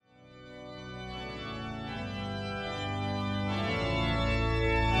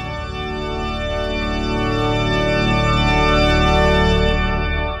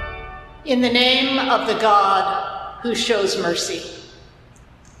In the name of the God who shows mercy.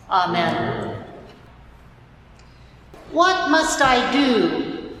 Amen. What must I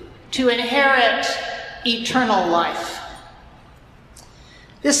do to inherit eternal life?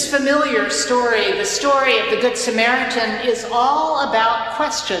 This familiar story, the story of the Good Samaritan, is all about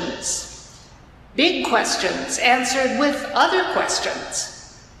questions. Big questions answered with other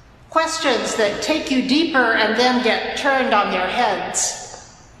questions. Questions that take you deeper and then get turned on their heads.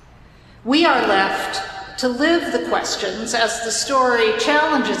 We are left to live the questions as the story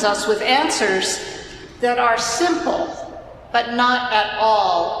challenges us with answers that are simple, but not at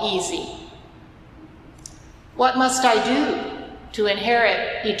all easy. What must I do to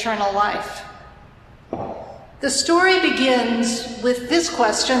inherit eternal life? The story begins with this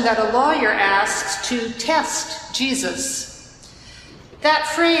question that a lawyer asks to test Jesus. That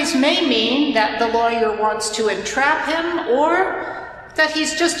phrase may mean that the lawyer wants to entrap him, or that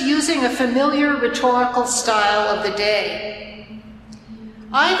he's just using a familiar rhetorical style of the day.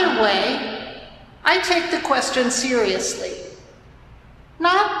 Either way, I take the question seriously.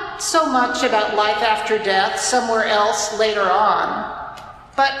 Not so much about life after death, somewhere else later on,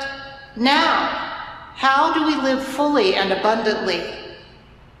 but now, how do we live fully and abundantly?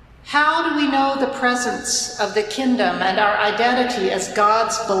 How do we know the presence of the kingdom and our identity as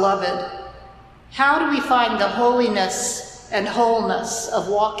God's beloved? How do we find the holiness and wholeness of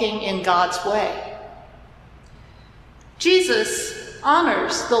walking in God's way? Jesus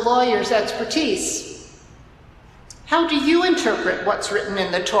honors the lawyer's expertise. How do you interpret what's written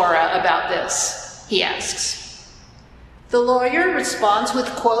in the Torah about this? He asks. The lawyer responds with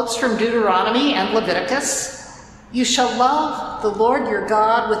quotes from Deuteronomy and Leviticus. You shall love the Lord your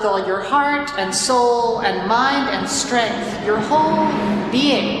God with all your heart and soul and mind and strength, your whole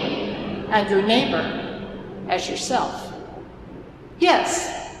being, and your neighbor as yourself.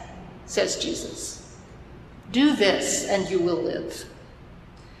 Yes, says Jesus, do this and you will live.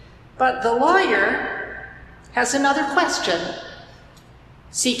 But the lawyer has another question,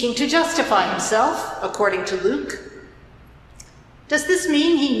 seeking to justify himself, according to Luke. Does this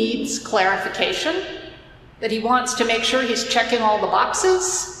mean he needs clarification? That he wants to make sure he's checking all the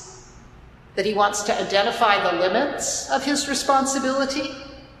boxes? That he wants to identify the limits of his responsibility?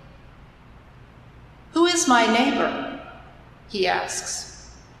 Who is my neighbor? He asks.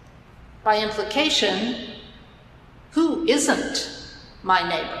 By implication, who isn't my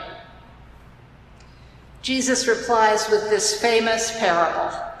neighbor? Jesus replies with this famous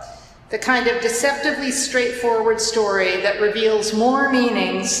parable, the kind of deceptively straightforward story that reveals more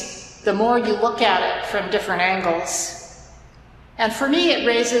meanings the more you look at it from different angles. And for me, it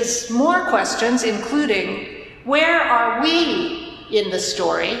raises more questions, including, where are we in the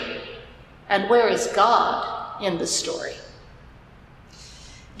story, and where is God in the story?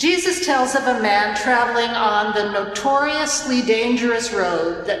 Jesus tells of a man traveling on the notoriously dangerous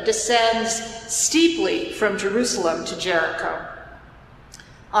road that descends steeply from Jerusalem to Jericho.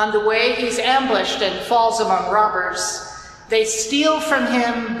 On the way, he's ambushed and falls among robbers. They steal from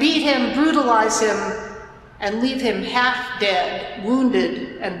him, beat him, brutalize him, and leave him half dead,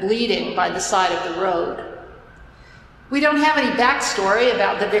 wounded, and bleeding by the side of the road. We don't have any backstory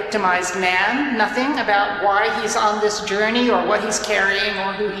about the victimized man, nothing about why he's on this journey or what he's carrying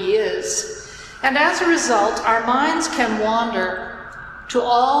or who he is. And as a result, our minds can wander to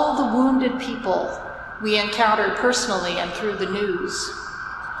all the wounded people we encounter personally and through the news.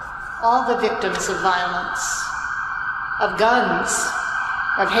 All the victims of violence, of guns,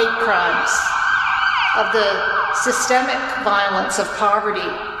 of hate crimes, of the systemic violence of poverty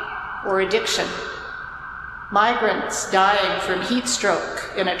or addiction. Migrants dying from heat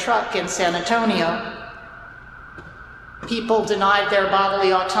stroke in a truck in San Antonio. People denied their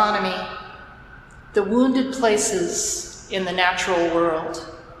bodily autonomy. The wounded places in the natural world.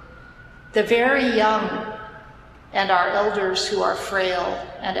 The very young and our elders who are frail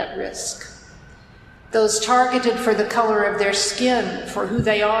and at risk. Those targeted for the color of their skin, for who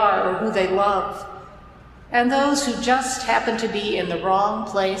they are or who they love. And those who just happen to be in the wrong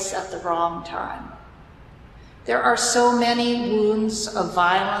place at the wrong time. There are so many wounds of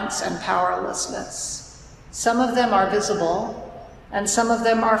violence and powerlessness. Some of them are visible, and some of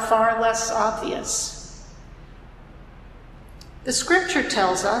them are far less obvious. The scripture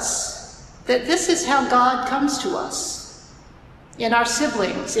tells us that this is how God comes to us, in our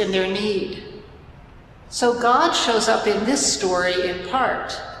siblings, in their need. So God shows up in this story in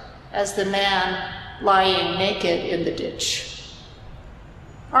part as the man lying naked in the ditch.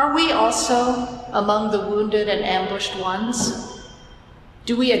 Are we also among the wounded and ambushed ones?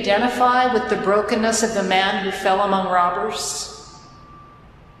 Do we identify with the brokenness of the man who fell among robbers?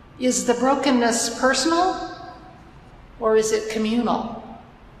 Is the brokenness personal, or is it communal?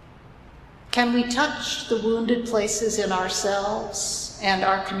 Can we touch the wounded places in ourselves and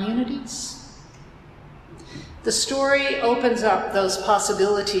our communities? The story opens up those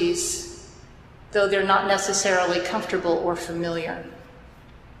possibilities, though they're not necessarily comfortable or familiar.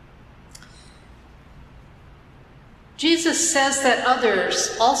 Jesus says that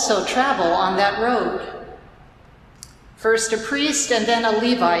others also travel on that road. First a priest and then a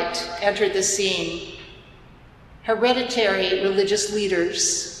Levite enter the scene, hereditary religious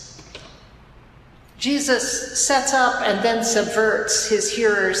leaders. Jesus sets up and then subverts his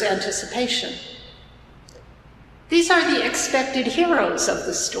hearers' anticipation. These are the expected heroes of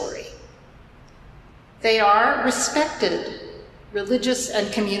the story. They are respected religious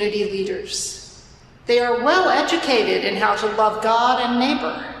and community leaders. They are well educated in how to love God and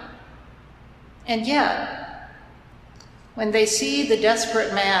neighbor. And yet, when they see the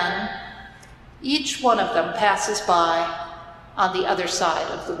desperate man, each one of them passes by on the other side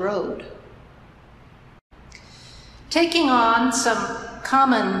of the road. Taking on some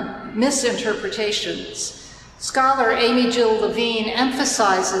common misinterpretations, scholar Amy Jill Levine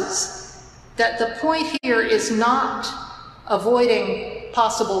emphasizes that the point here is not avoiding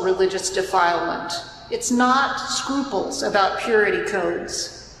possible religious defilement. It's not scruples about purity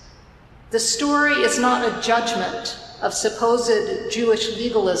codes. The story is not a judgment of supposed Jewish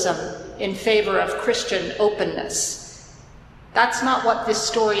legalism in favor of Christian openness. That's not what this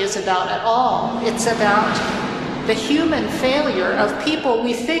story is about at all. It's about the human failure of people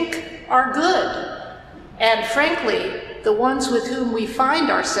we think are good, and frankly, the ones with whom we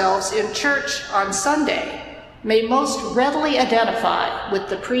find ourselves in church on Sunday may most readily identify with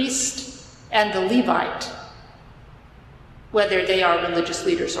the priest and the Levite, whether they are religious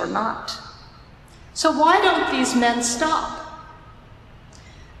leaders or not. So why don't these men stop?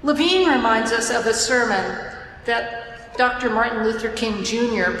 Levine reminds us of a sermon that Dr. Martin Luther King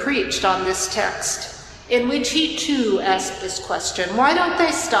Jr. preached on this text, in which he too asked this question, why don't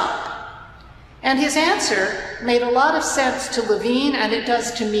they stop? And his answer made a lot of sense to Levine, and it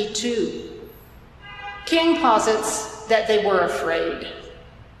does to me too. King posits that they were afraid.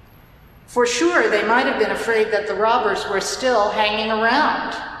 For sure, they might have been afraid that the robbers were still hanging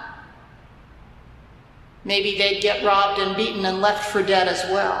around. Maybe they'd get robbed and beaten and left for dead as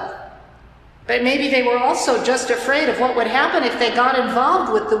well. But maybe they were also just afraid of what would happen if they got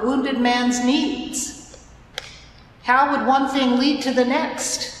involved with the wounded man's needs. How would one thing lead to the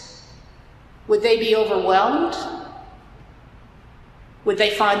next? Would they be overwhelmed? Would they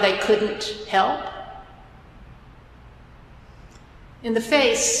find they couldn't help? In the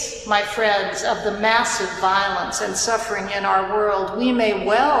face, my friends, of the massive violence and suffering in our world, we may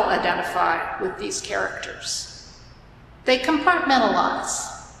well identify with these characters. They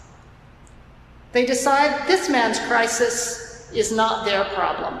compartmentalize. They decide this man's crisis is not their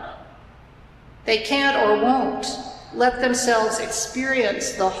problem. They can't or won't let themselves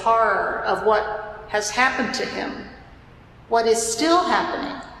experience the horror of what has happened to him, what is still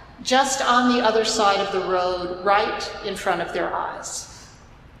happening, just on the other side of the road, right in front of their eyes.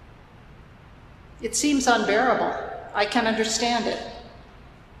 It seems unbearable. I can understand it.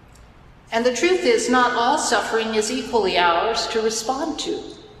 And the truth is, not all suffering is equally ours to respond to.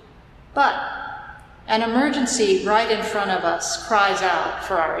 But an emergency right in front of us cries out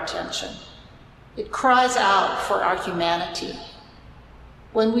for our attention. It cries out for our humanity.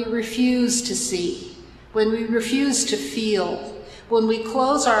 When we refuse to see, when we refuse to feel, when we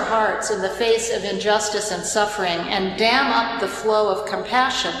close our hearts in the face of injustice and suffering and dam up the flow of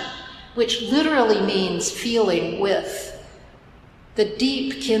compassion, which literally means feeling with, the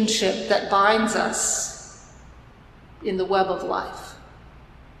deep kinship that binds us in the web of life,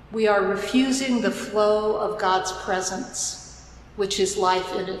 we are refusing the flow of God's presence, which is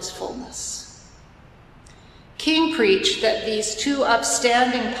life in its fullness. King preached that these two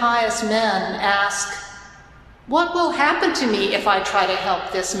upstanding, pious men ask, what will happen to me if I try to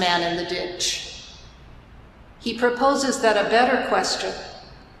help this man in the ditch? He proposes that a better question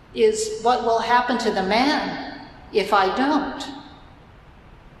is, what will happen to the man if I don't?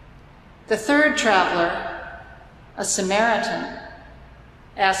 The third traveler, a Samaritan,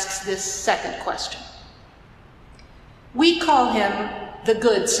 asks this second question. We call him the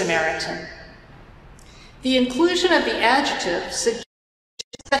Good Samaritan. The inclusion of the adjective suggests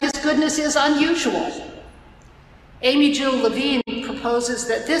that his goodness is unusual. Amy Jill Levine proposes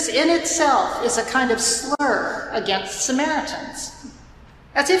that this in itself is a kind of slur against Samaritans,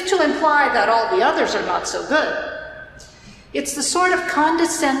 as if to imply that all the others are not so good. It's the sort of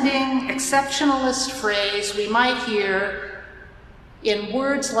condescending, exceptionalist phrase we might hear in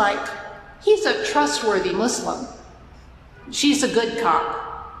words like, "He's a trustworthy Muslim. She's a good cop.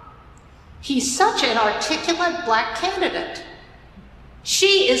 He's such an articulate black candidate.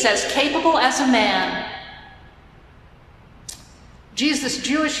 She is as capable as a man." Jesus'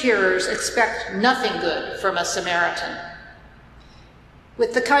 Jewish hearers expect nothing good from a Samaritan.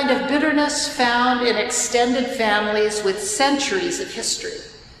 With the kind of bitterness found in extended families with centuries of history,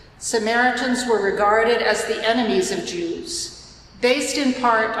 Samaritans were regarded as the enemies of Jews, based in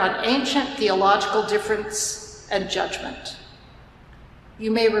part on ancient theological difference and judgment.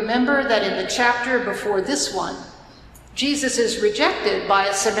 You may remember that in the chapter before this one, Jesus is rejected by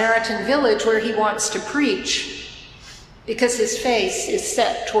a Samaritan village where he wants to preach because his face is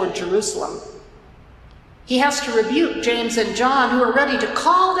set toward Jerusalem. He has to rebuke James and John, who are ready to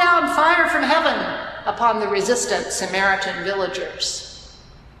call down fire from heaven upon the resistant Samaritan villagers.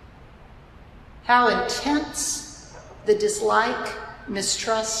 How intense the dislike,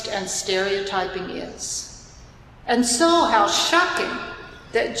 mistrust, and stereotyping is. And so how shocking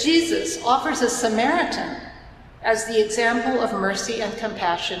that Jesus offers a Samaritan as the example of mercy and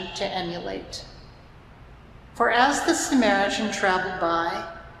compassion to emulate. For as the Samaritan traveled by,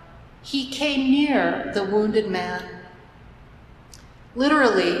 he came near the wounded man.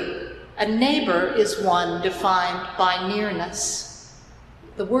 Literally, a neighbor is one defined by nearness.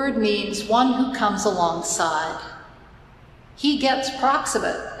 The word means one who comes alongside. He gets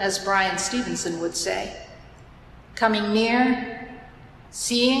proximate, as Brian Stevenson would say, coming near,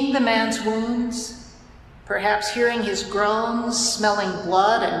 seeing the man's wounds, perhaps hearing his groans, smelling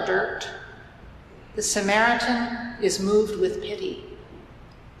blood and dirt. The Samaritan is moved with pity.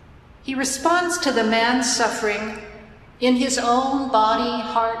 He responds to the man's suffering in his own body,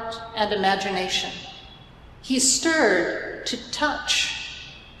 heart, and imagination. He's stirred to touch,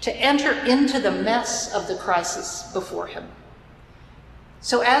 to enter into the mess of the crisis before him.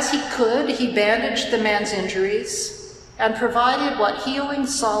 So as he could, he bandaged the man's injuries and provided what healing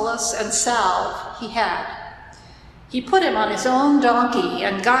solace and salve he had. He put him on his own donkey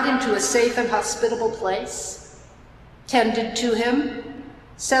and got him to a safe and hospitable place, tended to him,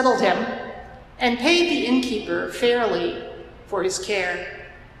 settled him, and paid the innkeeper fairly for his care.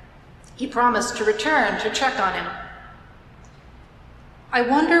 He promised to return to check on him. I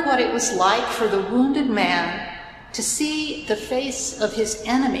wonder what it was like for the wounded man to see the face of his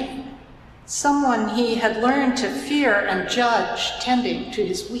enemy, someone he had learned to fear and judge, tending to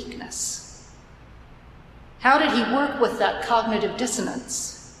his weakness. How did he work with that cognitive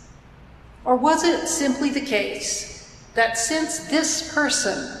dissonance? Or was it simply the case that since this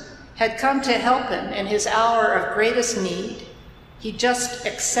person had come to help him in his hour of greatest need, he just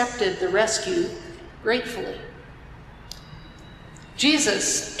accepted the rescue gratefully?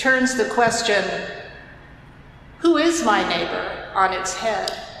 Jesus turns the question, "Who is my neighbor?" on its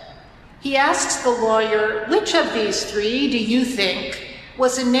head. He asks the lawyer, "Which of these three do you think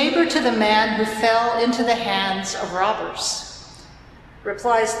was a neighbor to the man who fell into the hands of robbers?"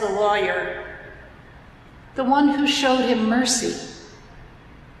 Replies the lawyer, "The one who showed him mercy."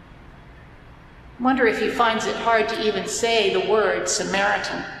 Wonder if he finds it hard to even say the word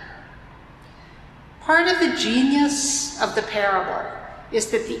Samaritan. Part of the genius of the parable is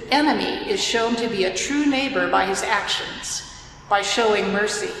that the enemy is shown to be a true neighbor by his actions, by showing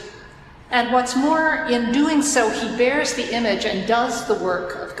mercy. And what's more, in doing so, he bears the image and does the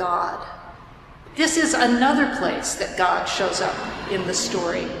work of God. This is another place that God shows up in the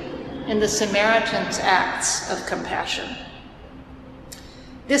story, in the Samaritan's acts of compassion.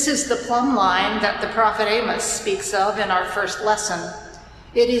 This is the plumb line that the prophet Amos speaks of in our first lesson.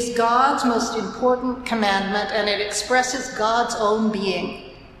 It is God's most important commandment, and it expresses God's own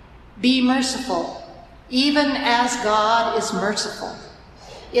being. Be merciful, even as God is merciful.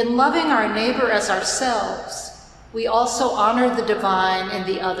 In loving our neighbor as ourselves, we also honor the divine in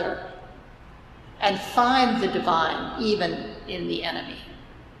the other and find the divine even in the enemy.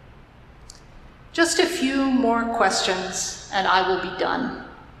 Just a few more questions and I will be done.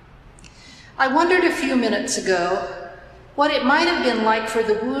 I wondered a few minutes ago what it might have been like for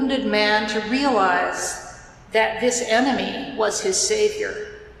the wounded man to realize that this enemy was his savior.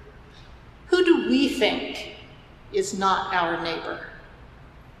 Who do we think is not our neighbor?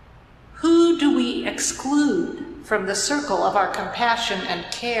 Who do we exclude from the circle of our compassion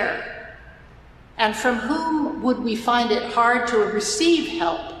and care? And from whom would we find it hard to receive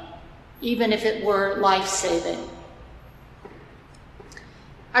help, even if it were life-saving?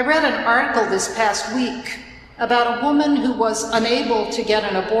 I read an article this past week about a woman who was unable to get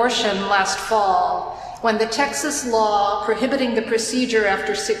an abortion last fall when the Texas law prohibiting the procedure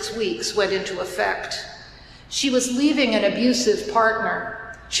after 6 weeks went into effect. She was leaving an abusive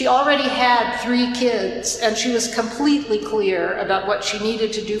partner. She already had 3 kids, and she was completely clear about what she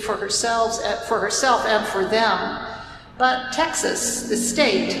needed to do for herself and for them. But Texas, the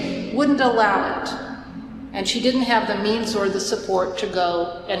state, wouldn't allow it, and she didn't have the means or the support to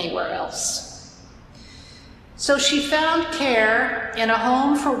go anywhere else. So she found care in a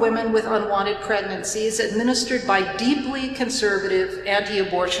home for women with unwanted pregnancies administered by deeply conservative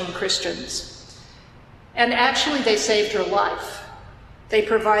anti-abortion Christians. And actually, they saved her life. They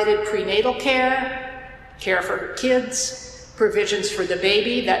provided prenatal care, care for her kids, provisions for the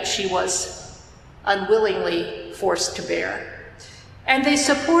baby that she was unwillingly forced to bear. And they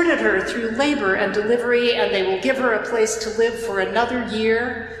supported her through labor and delivery, and they will give her a place to live for another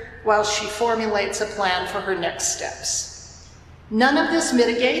year while she formulates a plan for her next steps. None of this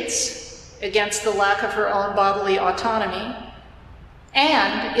mitigates against the lack of her own bodily autonomy,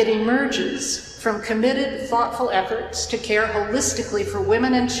 and it emerges from committed, thoughtful efforts to care holistically for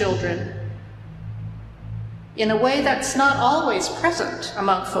women and children in a way that's not always present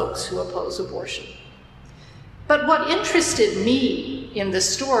among folks who oppose abortion. But what interested me in the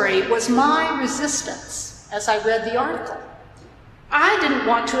story was my resistance as I read the article. I didn't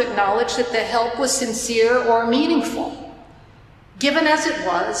want to acknowledge that the help was sincere or meaningful, given as it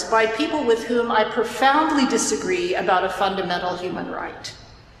was by people with whom I profoundly disagree about a fundamental human right.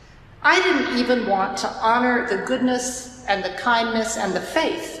 I didn't even want to honor the goodness and the kindness and the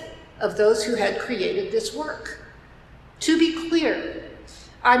faith of those who had created this work. To be clear,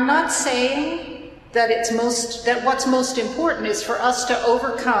 I'm not saying that what's most important is for us to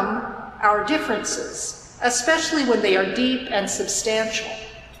overcome our differences, especially when they are deep and substantial.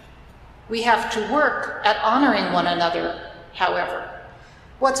 We have to work at honoring one another, however.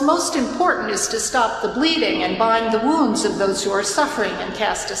 What's most important is to stop the bleeding and bind the wounds of those who are suffering and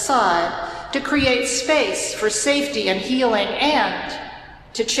cast aside, to create space for safety and healing, and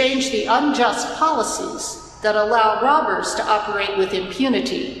to change the unjust policies that allow robbers to operate with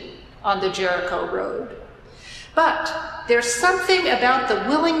impunity on the Jericho Road. But there's something about the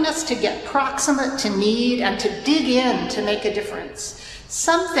willingness to get proximate to need and to dig in to make a difference.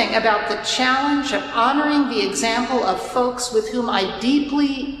 Something about the challenge of honoring the example of folks with whom I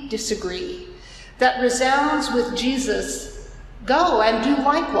deeply disagree that resounds with Jesus, "Go and do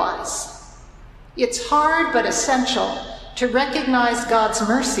likewise." It's hard but essential to recognize God's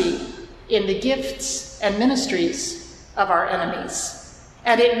mercy in the gifts and ministries of our enemies.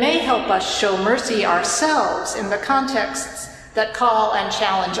 And it may help us show mercy ourselves in the contexts that call and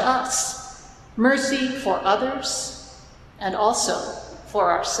challenge us. Mercy for others and also for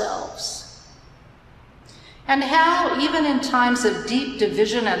ourselves. And how, even in times of deep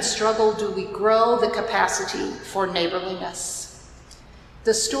division and struggle, do we grow the capacity for neighborliness?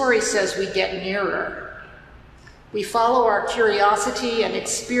 The story says we get nearer. We follow our curiosity and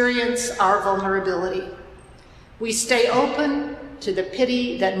experience our vulnerability. We stay open to the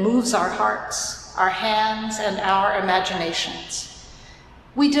pity that moves our hearts, our hands, and our imaginations.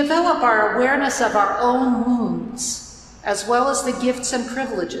 We develop our awareness of our own wounds, as well as the gifts and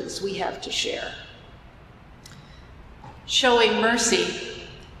privileges we have to share. Showing mercy,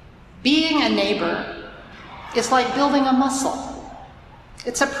 being a neighbor, is like building a muscle.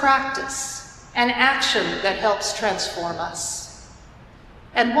 It's a practice, an action that helps transform us.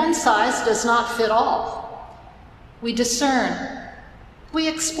 And one size does not fit all. We discern, we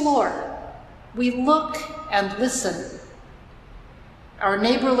explore, we look and listen. Our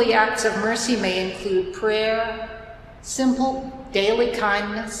neighborly acts of mercy may include prayer, simple daily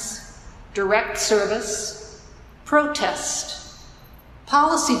kindness, direct service, protest,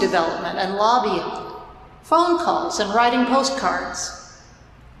 policy development and lobbying, phone calls and writing postcards.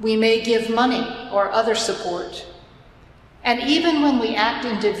 We may give money or other support. And even when we act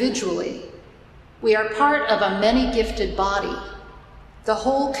individually, we are part of a many-gifted body, the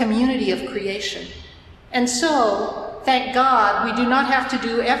whole community of creation. And so, thank God, we do not have to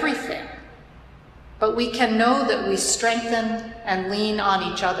do everything, but we can know that we strengthen and lean on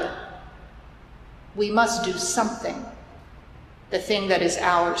each other. We must do something, the thing that is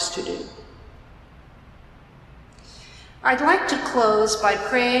ours to do. I'd like to close by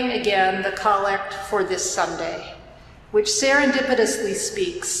praying again the collect for this Sunday, which serendipitously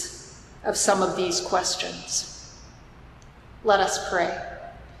speaks of some of these questions. Let us pray.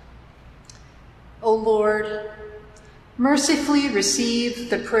 O Lord, mercifully receive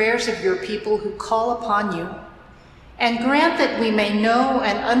the prayers of your people who call upon you, and grant that we may know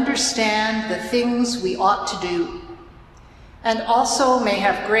and understand the things we ought to do, and also may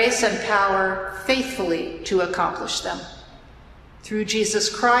have grace and power faithfully to accomplish them. Through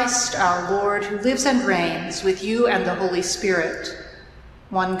Jesus Christ, our Lord, who lives and reigns with you and the Holy Spirit,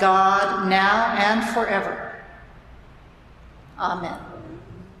 one God, now and forever. Amen.